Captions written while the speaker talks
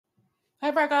Hey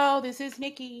Virgo, this is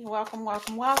Nikki. Welcome,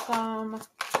 welcome, welcome.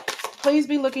 Please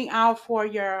be looking out for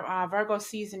your Virgo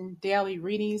season daily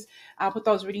readings. I'll put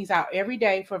those readings out every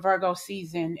day for Virgo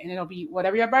season, and it'll be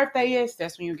whatever your birthday is,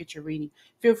 that's when you get your reading.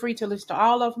 Feel free to listen to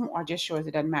all of them or just yours.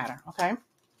 It doesn't matter, okay?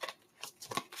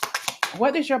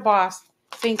 What does your boss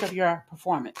think of your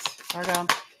performance? Virgo,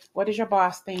 what does your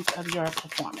boss think of your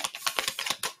performance?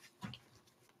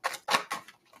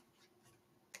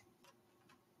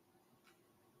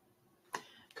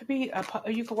 Could be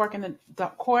you could work in the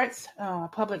courts,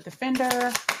 public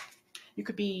defender. You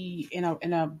could be in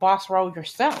a boss role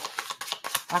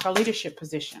yourself, like a leadership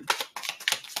position.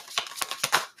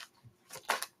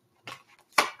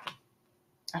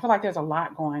 I feel like there's a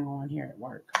lot going on here at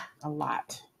work, a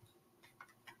lot.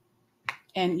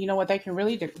 And you know what? They can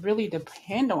really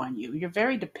depend on you. You're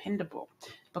very dependable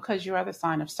because you are the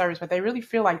sign of service, but they really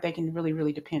feel like they can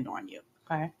really depend on you.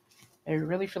 Okay, they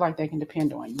really feel like they can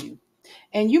depend on you,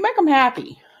 and you make them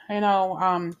happy. You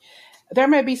know, there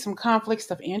may be some conflicts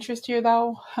of interest here,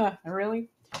 though. Really,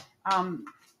 um,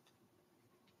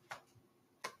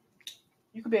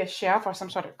 you could be a chef or some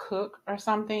sort of cook or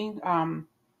something.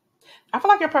 I feel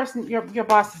like your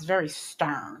boss is very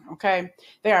stern. Okay,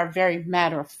 they are very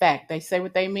matter of fact. They say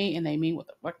what they mean, and they mean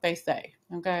what they say.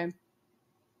 Okay,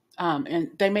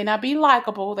 and they may not be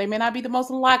likable. They may not be the most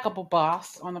likable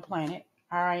boss on the planet.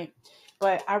 All right,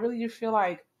 but I really do feel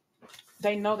like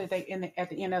they know that at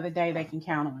the end of the day they can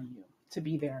count on you to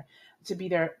be there, to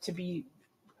be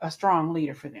a strong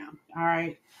leader for them. All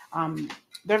right,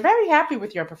 they're very happy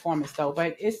with your performance though,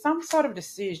 but it's some sort of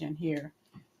decision here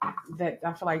that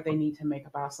I feel like they need to make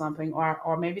about something,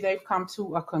 or maybe they've come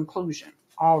to a conclusion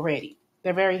already.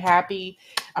 They're very happy.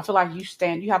 I feel like you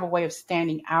have a way of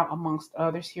standing out amongst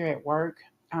others here at work.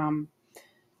 Um,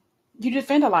 you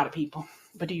defend a lot of people,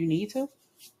 but do you need to?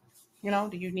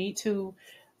 Do you need to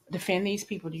defend these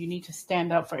people? Do you need to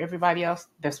stand up for everybody else?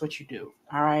 That's what you do.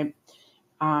 All right.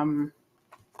 Um,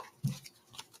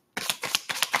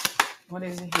 what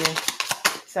is it here?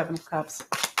 Seven of Cups.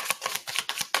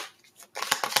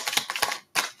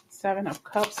 Seven of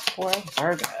Cups for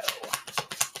Virgo.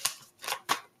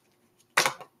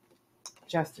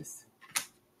 Justice.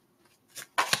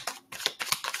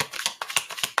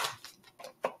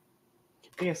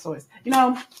 Be a source.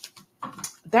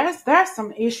 There's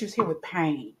some issues here with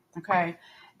pain. Okay,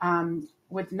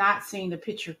 with not seeing the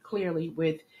picture clearly.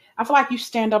 I feel like you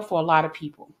stand up for a lot of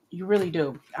people. You really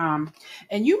do. And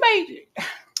you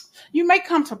may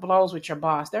come to blows with your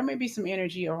boss. There may be some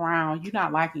energy around you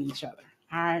not liking each other.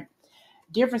 All right,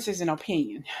 differences in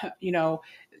opinion. You know,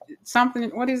 something.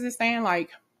 What is this saying? Like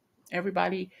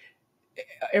everybody,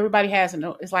 everybody has an.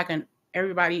 It's like an.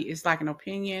 Everybody is like an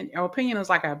opinion. Our opinion is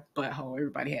like a butthole.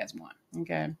 Everybody has one.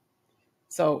 Okay.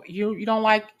 So you don't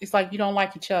like, it's like you don't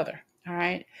like each other. All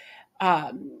right.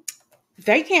 Um,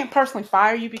 they can't personally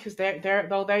fire you because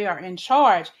though they are in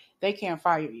charge, they can't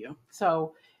fire you.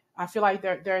 So I feel like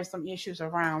there's some issues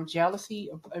around jealousy.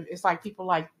 It's like people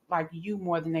like you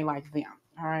more than they like them.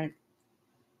 All right.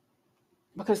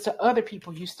 Because to other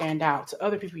people you stand out, to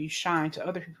other people you shine, to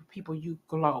other people you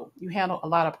glow. You handle a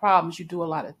lot of problems, you do a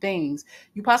lot of things.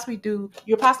 You're possibly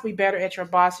better at your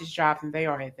boss's job than they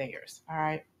are at theirs. All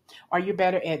right. Or you're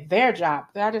better at their job.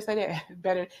 Did I just say that?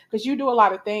 Better because you do a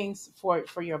lot of things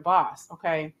for your boss.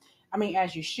 Okay. I mean,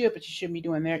 as you should, but you should be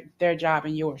doing their job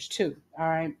and yours too. All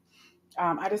right.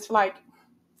 I just feel like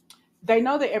they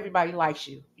know that everybody likes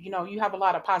you. You have a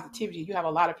lot of positivity. You have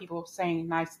a lot of people saying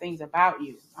nice things about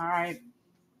you. All right.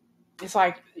 It's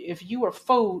like if you were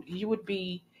food, you would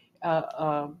be,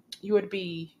 what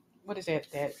is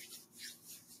that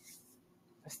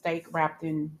a steak wrapped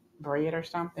in bread or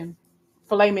something?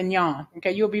 Filet mignon.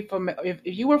 Okay, you'll be if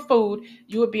you were food,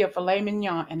 you would be a filet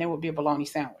mignon, and there would be a bologna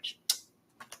sandwich.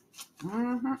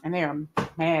 And they are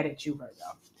mad at you, Virgo.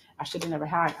 I should have never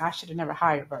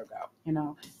hired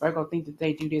Virgo. Virgo think that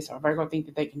they do this, or Virgo think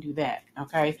that they can do that.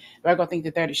 Okay, Virgo think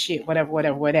that they're the shit.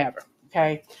 Whatever.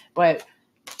 Okay, but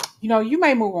you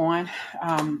may move on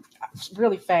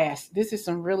really fast. This is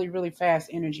some really fast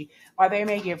energy. Or they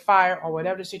may get fired or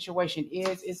whatever the situation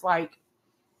is. It's like,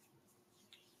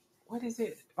 what is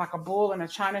it? Like a bull in a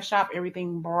china shop.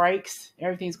 Everything breaks.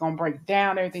 Everything's going to break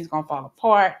down. Everything's going to fall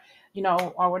apart,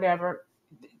 or whatever.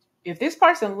 If this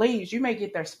person leaves, you may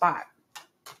get their spot.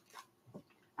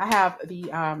 I have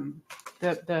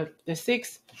the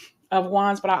Six of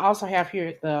Wands, but I also have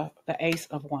here the Ace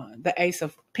of Wands, the Ace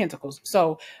of Pentacles.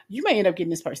 So you may end up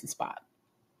getting this person's spot.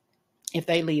 If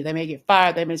they leave, they may get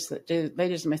fired. They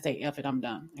just may say, "F it, I'm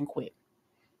done," and quit,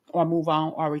 or move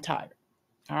on, or retire.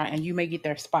 All right, and you may get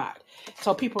their spot.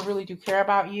 So people really do care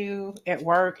about you at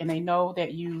work, and they know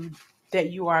that you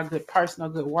that you are a good person, a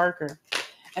good worker.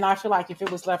 And I feel like if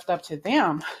it was left up to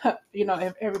them,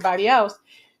 if everybody else,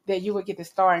 that you would get the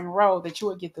starring role, that you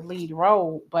would get the lead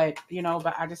role. But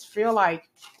I just feel like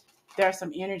there's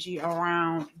some energy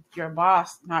around your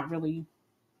boss not really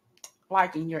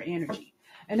liking your energy.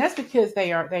 And that's because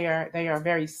they are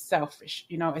very selfish.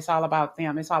 It's all about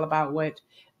them. It's all about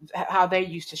how they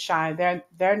used to shine.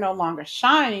 They're no longer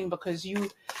shining because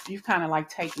you've kind of like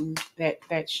taken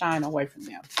that shine away from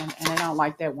them, and they don't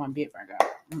like that one bit, Virgo.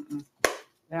 Mm-mm.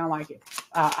 They don't like it.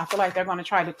 I feel like they're going to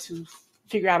try to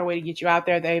figure out a way to get you out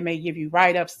there. They may give you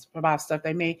write-ups about stuff.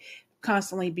 They may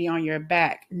constantly be on your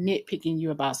back, nitpicking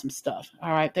you about some stuff.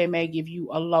 All right. They may give you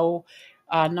a low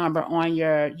number on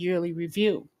your yearly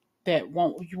review that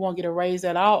you won't get a raise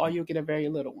at all, or you'll get a very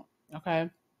little one. Okay.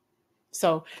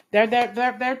 So they're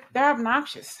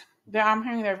obnoxious. I'm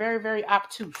hearing they're very, very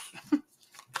obtuse.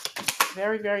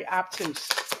 Very, very obtuse.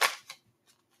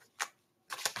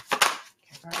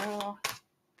 Okay, girl.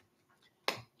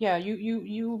 Yeah,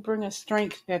 you bring a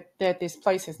strength that this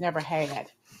place has never had,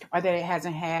 or that it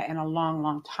hasn't had in a long,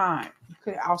 long time. You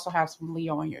could also have some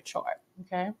Leo in your chart,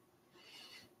 okay?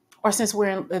 Or since we're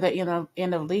in the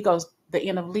end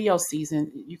of Leo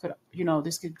season, you could,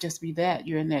 this could just be that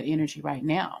you're in that energy right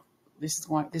now. This is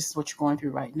what you're going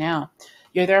through right now.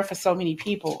 You're there for so many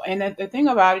people, and the thing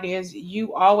about it is,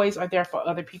 you always are there for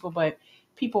other people, but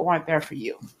people aren't there for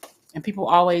you, and people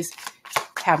always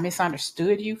have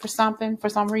misunderstood you for something. For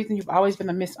some reason, you've always been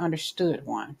the misunderstood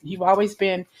one. You've always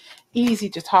been easy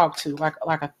to talk to, like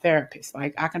a therapist.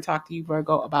 Like, I can talk to you,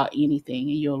 Virgo, about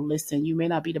anything, and you'll listen. You may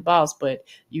not be the boss, but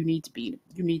you need to be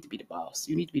the boss.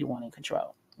 You need to be the one in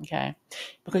control. Okay,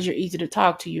 because you're easy to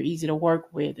talk to, you're easy to work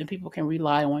with, and people can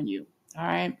rely on you. All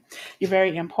right, you're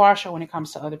very impartial when it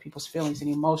comes to other people's feelings and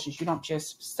emotions. You don't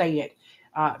just say it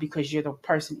because you're the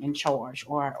person in charge,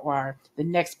 or the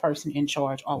next person in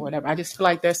charge, or whatever. I just feel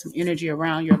like there's some energy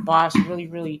around your boss, really,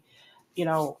 really,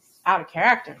 out of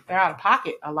character. They're out of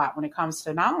pocket a lot when it comes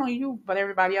to not only you, but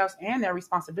everybody else and their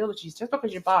responsibilities. Just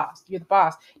because you're the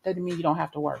boss, doesn't mean you don't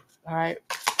have to work. All right.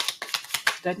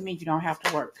 Doesn't mean you don't have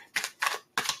to work.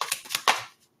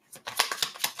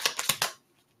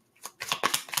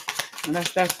 And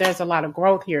there's a lot of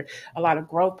growth here, a lot of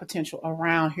growth potential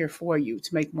around here for you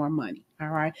to make more money. All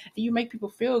right. And you make people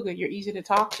feel good. You're easy to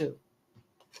talk to.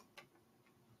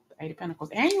 Eight of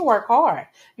Pentacles. And you work hard.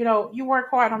 You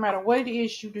work hard no matter what it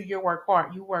is you do. You work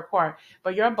hard. You work hard.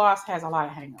 But your boss has a lot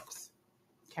of hangups.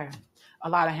 Okay. A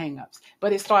lot of hangups.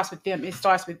 But it starts with them. It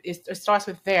starts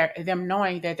with them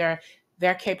knowing that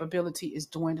their capability is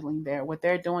dwindling there. What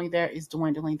they're doing there is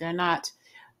dwindling. They're not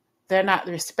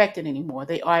respected anymore.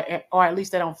 They are, or at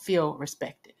least they don't feel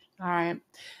respected. All right.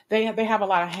 They have a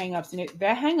lot of hangups, and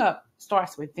that hangup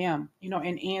starts with them,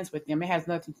 and ends with them. It has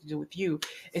nothing to do with you.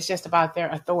 It's just about their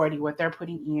authority, what they're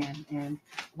putting in, and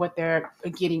what they're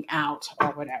getting out, or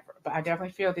whatever. But I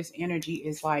definitely feel this energy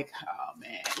is like, oh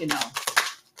man,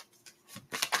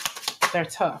 they're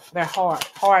tough. They're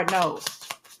hard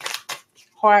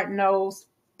nosed,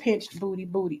 pinched booty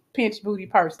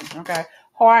person. Okay.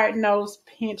 Hard nosed,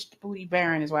 pinched booty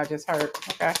baron is what I just heard.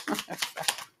 Okay.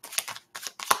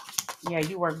 Yeah,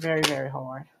 you work very, very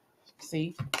hard.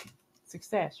 See?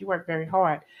 Success. You work very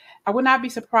hard. I would not be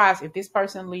surprised if this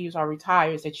person leaves or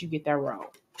retires that you get that role.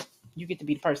 You get to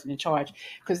be the person in charge.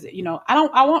 Because, I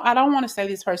don't want to say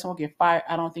this person will get fired.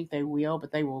 I don't think they will,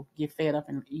 but they will get fed up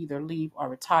and either leave or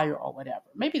retire or whatever.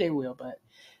 Maybe they will, but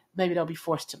maybe they'll be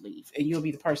forced to leave, and you'll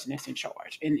be the person that's in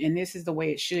charge. And this is the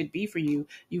way it should be for you.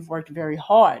 You've worked very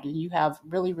hard, and you have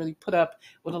really, really put up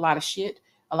with a lot of shit,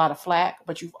 a lot of flack,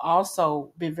 but you've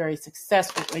also been very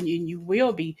successful, and you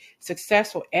will be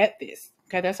successful at this.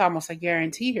 Okay, that's almost a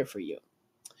guarantee here for you.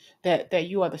 That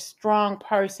you are the strong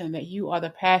person, that you are the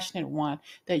passionate one,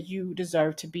 that you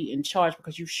deserve to be in charge,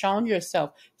 because you've shown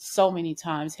yourself so many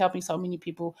times, helping so many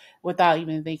people without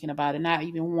even thinking about it, not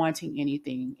even wanting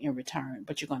anything in return,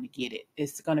 but you're going to get it.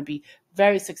 It's going to be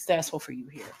very successful for you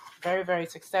here. Very, very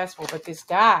successful. But this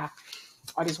guy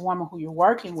or this woman who you're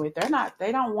working with,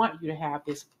 they don't want you to have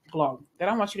this glory. They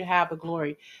don't want you to have the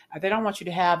glory. They don't want you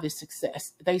to have this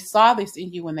success. They saw this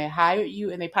in you when they hired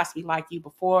you, and they possibly liked you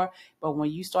before, but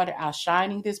when you started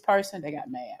outshining this person, they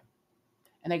got mad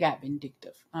and they got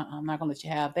vindictive. I'm not going to let you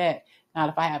have that. Not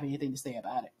if I have anything to say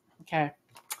about it. Okay.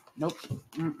 Nope.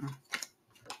 Mm-mm.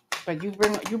 But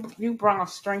you bring a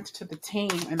strength to the team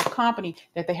and the company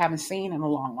that they haven't seen in a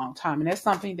long, long time. And that's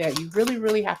something that you really,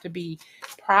 really have to be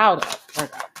proud of,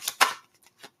 Virgo.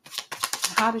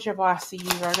 How does your boss see you,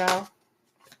 Virgo?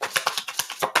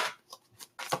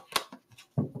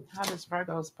 How does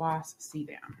Virgo's boss see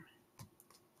them?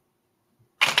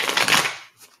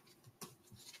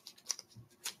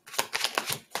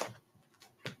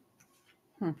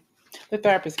 The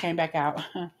Therapist came back out,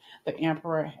 the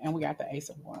Emperor, and we got the Ace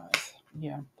of Wands.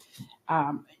 Yeah.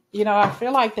 I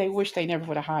feel like they wish they never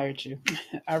would have hired you.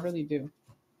 I really do.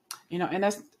 And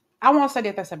I won't say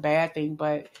that that's a bad thing,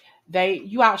 but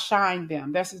you outshine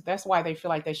them. That's why they feel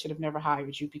like they should have never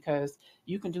hired you, because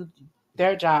you can do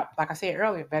their job, like I said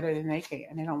earlier, better than they can,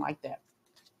 and they don't like that.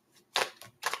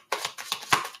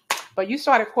 But you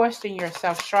started questioning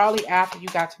yourself shortly after you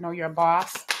got to know your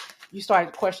boss. You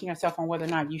started questioning yourself on whether or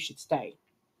not you should stay.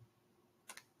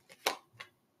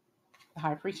 The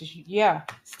High Priestess, yeah,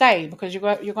 stay, because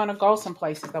you're going to go some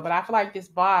places though. But I feel like this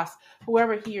boss,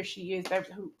 whoever he or she is,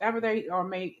 whoever they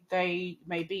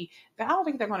may be, I don't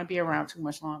think they're going to be around too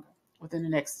much longer. Within the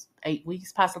next 8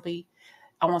 weeks, possibly.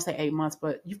 I won't say 8 months,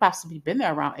 but you've possibly been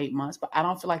there around 8 months. But I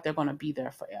don't feel like they're going to be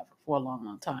there forever, for a long,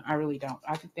 long time. I really don't.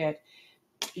 I think that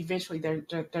eventually they're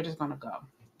just going to go,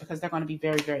 because they're going to be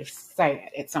very, very sad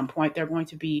at some point. They're going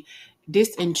to be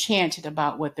disenchanted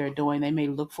about what they're doing. They may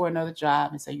look for another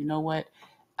job and say, you know what,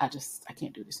 I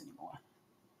can't do this anymore.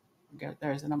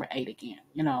 There's the number 8 again,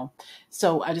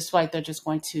 So I just feel like they're just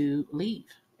going to leave,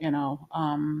 they're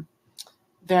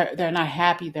not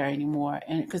happy there anymore,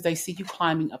 and because they see you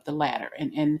climbing up the ladder,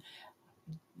 and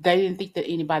they didn't think that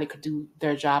anybody could do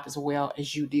their job as well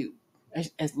as you do,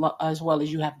 as well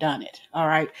as you have done it. All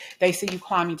right. They see you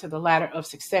climbing to the ladder of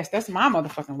success. That's my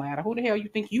motherfucking ladder. Who the hell you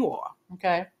think you are?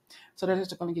 Okay. So they're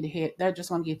just going to get ahead. They're just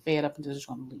going to get fed up and they're just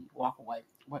going to leave, walk away,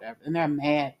 whatever. And they're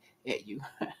mad at you.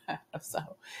 So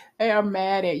they are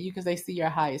mad at you because they see your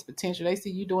highest potential. They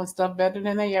see you doing stuff better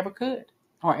than they ever could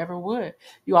or ever would.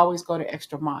 You always go the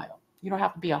extra mile. You don't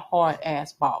have to be a hard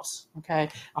ass boss. Okay.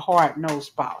 A hard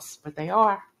nosed boss, but they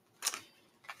are.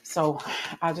 So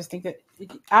I just think that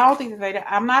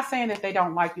I'm not saying that they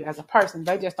don't like you as a person.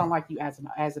 They just don't like you as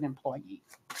an employee,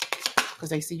 because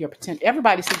they see your potential.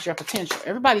 Everybody sees your potential.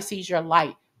 Everybody sees your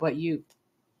light, but you.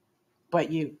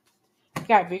 You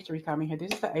got victory coming here.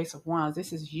 This is the Ace of Wands.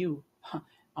 This is you on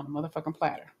a motherfucking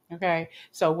platter. Okay.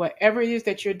 So whatever it is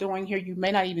that you're doing here, you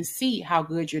may not even see how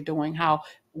good you're doing, how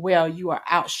well you are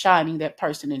outshining that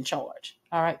person in charge.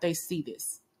 All right. They see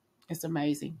this. It's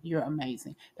amazing. You're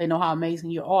amazing. They know how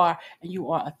amazing you are, and you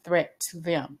are a threat to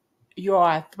them. You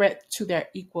are a threat to their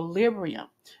equilibrium.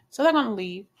 So they're going to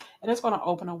leave, and it's going to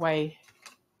open a way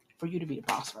for you to be the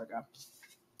boss, Virgo.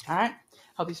 All right.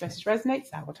 Hope these messages resonates.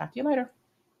 I will talk to you later.